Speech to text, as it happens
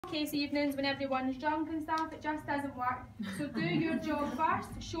showcase evenings when everyone's drunk and stuff, it just doesn't work. So do your job first,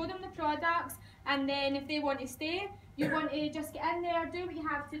 show them the products, and then if they want to stay, you want to just get in there, do what you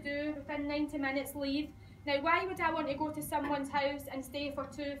have to do, within 90 minutes leave. Now why would I want to go to someone's house and stay for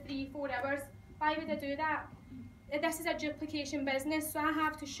 2, 3, 4 hours? Why would I do that? This is a duplication business, so I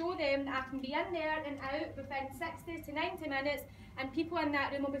have to show them that I can be in there and out within 60 to 90 minutes, and people in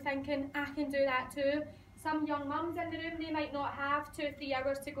that room will be thinking, I can do that too. Some young mums in the room, they might not have 2 or 3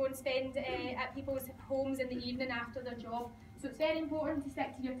 hours to go and spend at people's homes in the evening after their job. So it's very important to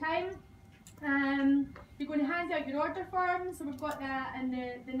stick to your time. You're going to hand out your order forms, so we've got that in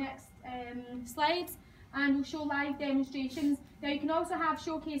the next slides, and we'll show live demonstrations. Now you can also have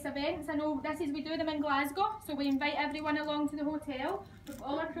showcase events. I know we do them in Glasgow, so we invite everyone along to the hotel with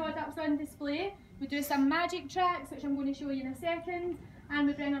all our products on display. We do some magic tricks, which I'm going to show you in a second, and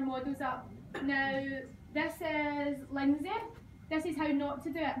we bring our models up. Now this is Lindsay. This is how not to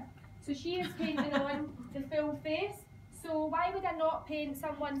do it. So she is painting on the full face. So why would I not paint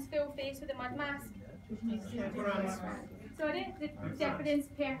someone's full face with a mud mask? Sorry, the difference,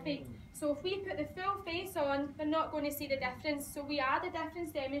 perfect. So if we put the full face on, they're not going to see the difference. So we are the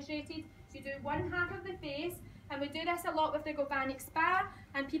difference demonstrated. So you do one half of the face, and we do this a lot with the Galvanic Spa,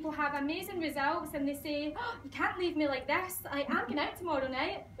 and people have amazing results, and they say, oh, you can't leave me like this. I'm going out tomorrow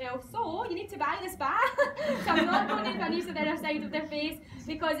night. Well, so you need to buy the spa. So I'm not going to finish the other side of their face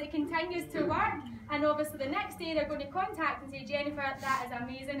because it continues to work. And obviously the next day they're going to contact and say, Jennifer, that is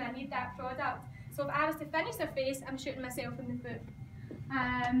amazing, I need that product. So if I was to finish their face, I'm shooting myself in the foot.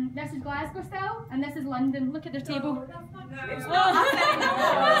 This is Glasgow still, and this is London. Look at their table. No, that's not true. It's not anymore.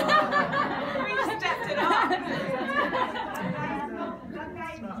 We stepped it up.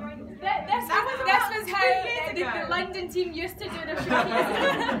 This was how the London team used to do their showcase.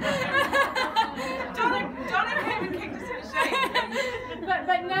 Donna came and kicked us in the shade.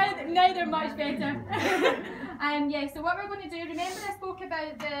 But now they're much better. Yeah, so what we're going to do, remember I spoke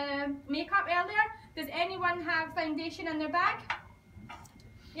about the makeup earlier? Does anyone have foundation in their bag?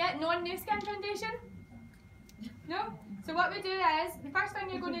 Yeah, non-new skin foundation? No? So what we do is, the first thing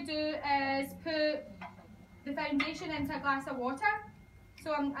you're going to do is put the foundation into a glass of water.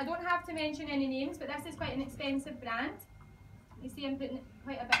 So I don't have to mention any names, but this is quite an expensive brand. You see I'm putting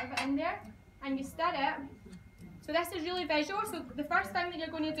quite a bit of it in there. And you stir it. So this is really visual, so the first thing that you're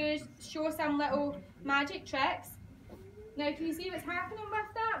going to do is show some little magic tricks. Now can you see what's happening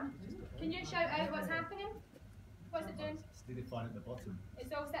with that? Can you shout out what's happening? What's it doing? It's really fine at the bottom.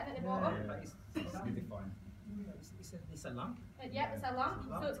 It's all sitting at the bottom? Yeah, it's really fine. It's a lump? Yep, it's a lump,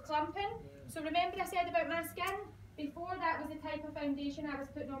 so it's clumping. So remember I said about my skin? Before that was the type of foundation I was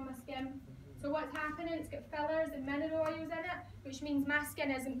putting on my skin. So what's happening, it's got fillers and mineral oils in it, which means my skin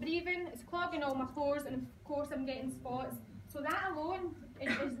isn't breathing, it's clogging all my pores, and of course I'm getting spots. So that alone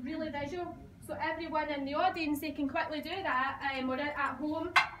is really visual. So everyone in the audience, they can quickly do that or at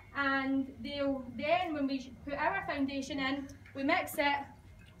home, and they'll then, when we put our foundation in, we mix it,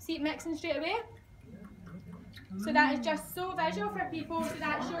 see it mixing straight away? So that is just so visual for people, so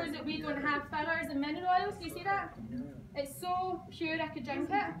that shows that we don't have fillers and mineral oils. Do you see that? It's so pure I could drink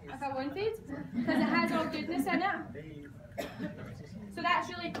it if I wanted, because it has all goodness in it. So that's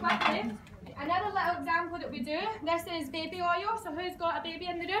really quickly. Another little example that we do, this is baby oil. So who's got a baby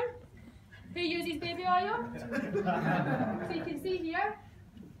in the room? Who uses baby oil? So you can see here,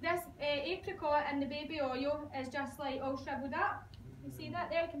 this apricot and the baby oil is just like all shriveled up. You see that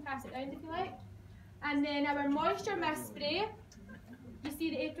there? You can pass it down if you like. And then our moisture mist spray, you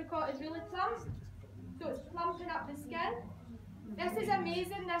see the apricot is really plump, so it's plumping up the skin. This is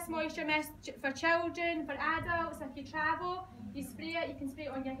amazing, this moisture mist for children, for adults. If you travel, you spray it, you can spray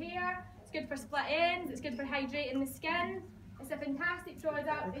it on your hair. It's good for split ends, it's good for hydrating the skin. It's a fantastic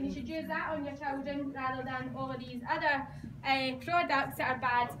product, and you should use that on your children rather than all of these other products that are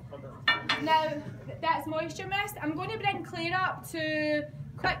bad. Now, that's moisture mist. I'm going to bring Claire up to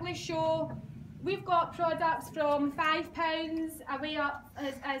quickly show. We've got products from £5 away up,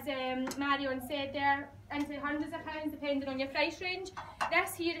 as Marion said there, into hundreds of pounds depending on your price range.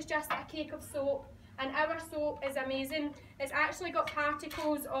 This here is just a cake of soap, and our soap is amazing. It's actually got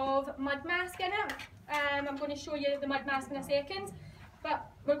particles of mud mask in it. I'm going to show you the mud mask in a second, but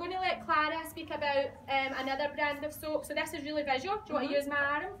we're going to let Clara speak about another brand of soap. So this is really visual. Do you want to use my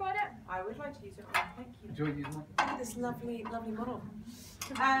arm for it? I would like to use it. Thank you. Do you want to use mine? Look at this lovely, lovely model.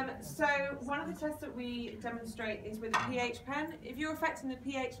 So one of the tests that we demonstrate is with a pH pen. If you're affecting the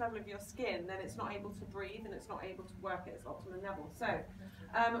pH level of your skin, then it's not able to breathe and it's not able to work at its optimum level. So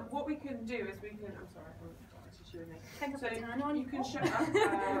what we can do is we can, I'm sorry, so you can show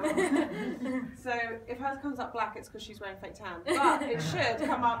so if hers comes up black, it's because she's wearing fake tan, but it should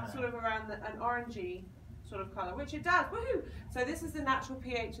come up sort of around an orangey sort of colour, which it does. Woohoo! So this is the natural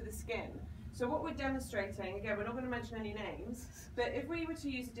pH of the skin. So what we're demonstrating, again, we're not going to mention any names, but if we were to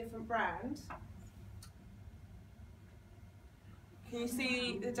use a different brand, can you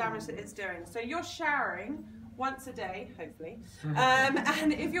see the damage that it's doing? So you're showering once a day, hopefully,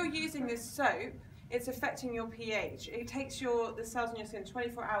 and if you're using this soap, it's affecting your pH. It takes the cells in your skin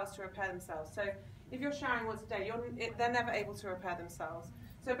 24 hours to repair themselves. So if you're showering once a day, they're never able to repair themselves.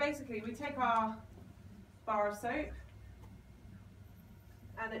 So basically, we take our bar of soap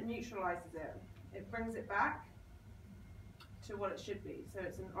and it neutralizes it. It brings it back to what it should be. So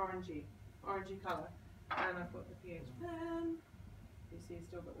it's an orangey color. And I've got the pH pen. You see, you've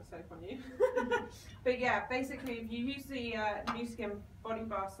still got the soap on you. But yeah, basically, if you use the New Skin Body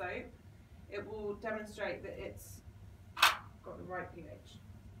Bar soap, it will demonstrate that it's got the right pH.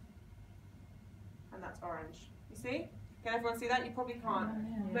 And that's orange. You see? Can everyone see that? You probably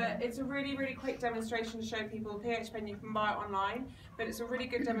can't. But it's a really, really quick demonstration to show people. pH pen, you can buy it online. But it's a really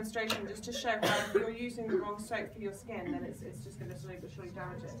good demonstration just to show how if you're using the wrong soap for your skin, then it's just going to slowly but surely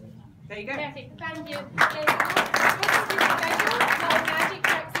damage it. There you go. Perfect, thank you. Magic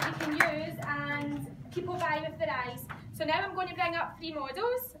tricks that you can use and people buy with their eyes. So now I'm going to bring up 3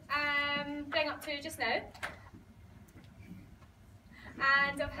 models. Bring up 2 just now.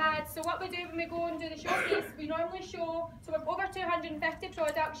 And I've had, so what we do when we go and do the showcase, we normally show, so we've over 250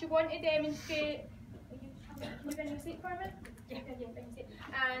 products. You want to demonstrate, can you bring your seat for me? Yeah, bring your seat.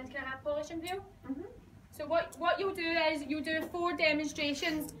 And can I have polish and peel? So what you'll do is you'll do 4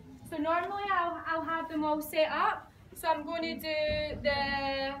 demonstrations. So normally I'll have them all set up. So I'm going to do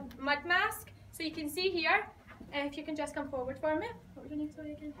the mud mask. So you can see here, if you can just come forward for me. What was your name,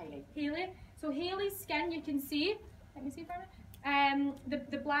 sorry again? Hayley. So Hayley's skin, you can see, let me see for me.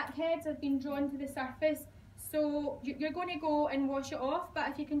 The blackheads have been drawn to the surface, so you're going to go and wash it off, but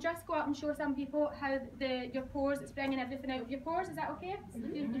if you can just go up and show some people how your pores, it's bringing everything out of your pores, is that okay?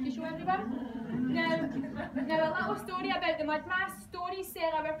 If you show everyone? Now a little story about the mud mask. Stories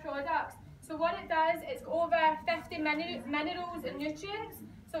sell our products. So what it does, it's over 50 minerals and nutrients,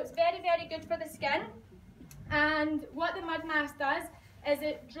 so it's very, very good for the skin. And what the mud mask does is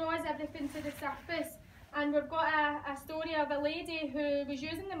it draws everything to the surface. And we've got a story of a lady who was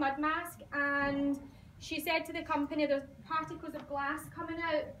using the mud mask, and she said to the company there's particles of glass coming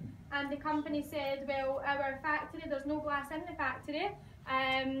out, and the company said, well, our factory, there's no glass in the factory,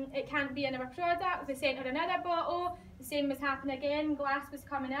 it can't be in our product. They sent her another bottle, the same was happening again, glass was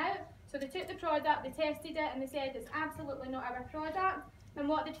coming out. So they took the product, they tested it, and they said it's absolutely not our product. And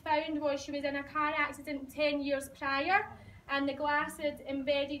what they found was she was in a car accident 10 years prior, and the glass had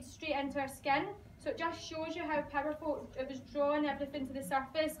embedded straight into her skin. So it just shows you how powerful it was drawing everything to the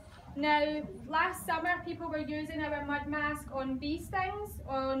surface. Now, last summer people were using our mud mask on bee stings,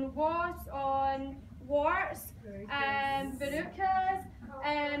 on wasps, on warts, verrucas,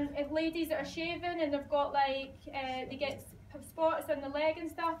 if ladies that are shaving and they've got like, they get spots on the leg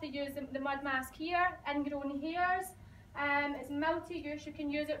and stuff, they use the mud mask here, ingrown hairs. It's multi-use, you can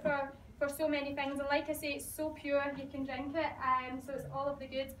use it for so many things, and like I say, it's so pure, you can drink it, so it's all of the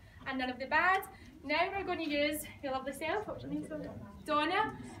good and none of the bad. Now we're going to use your lovely self, what's your name?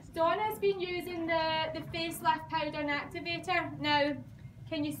 Donna. Donna's been using the face lift powder and activator. Now,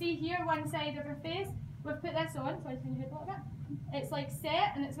 can you see here one side of her face? We've put this on, sorry, can you hear a little bit? It's like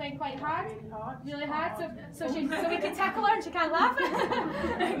set and it's going quite hard, really hard. So we can tickle her and she can't laugh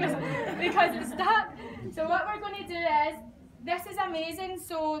because it's stuck. So what we're going to do is, this is amazing.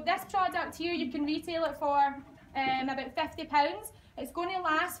 So this product here, you can retail it for about £50. It's going to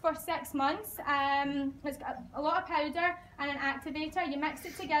last for 6 months. It's got a lot of powder and an activator. You mix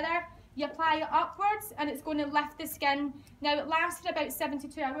it together, you apply it upwards, and it's going to lift the skin. Now it lasts for about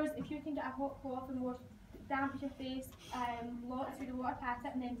 72 hours. If you can get a hot cloth and damp your face, lots through the water, pat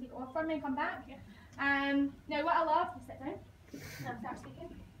it, and then take it off for me and come back. Now what I love, sit down, and I'll start speaking.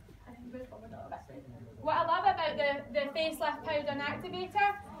 What I love about the facelift powder and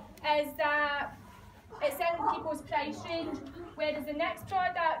activator is that it's in people's price range, whereas the next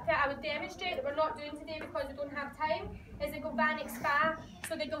product that I would demonstrate that we're not doing today because we don't have time is the Galvanic Spa.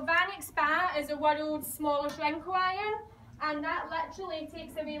 So the Galvanic Spa is the world's smallest wrinkle iron, and that literally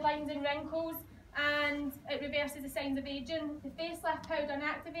takes away lines and wrinkles and it reverses the signs of aging. The facelift powder and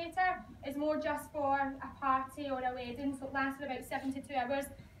activator is more just for a party or a wedding, so it lasts for about 72 hours.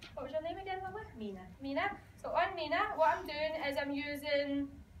 What was your name again, Lily? Mina. Mina. So on Mina, what I'm doing is I'm using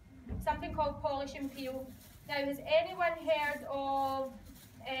something called polish and peel. Now, has anyone heard of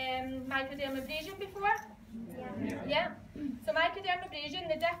microdermabrasion before? Yeah. So microdermabrasion,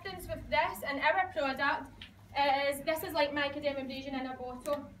 the difference with this and our product is this is like microdermabrasion in a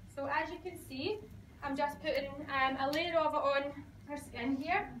bottle. So as you can see, I'm just putting a layer of it on her skin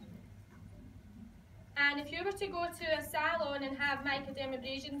here. And if you were to go to a salon and have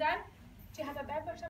microdermabrasion done, do you have a bib or something?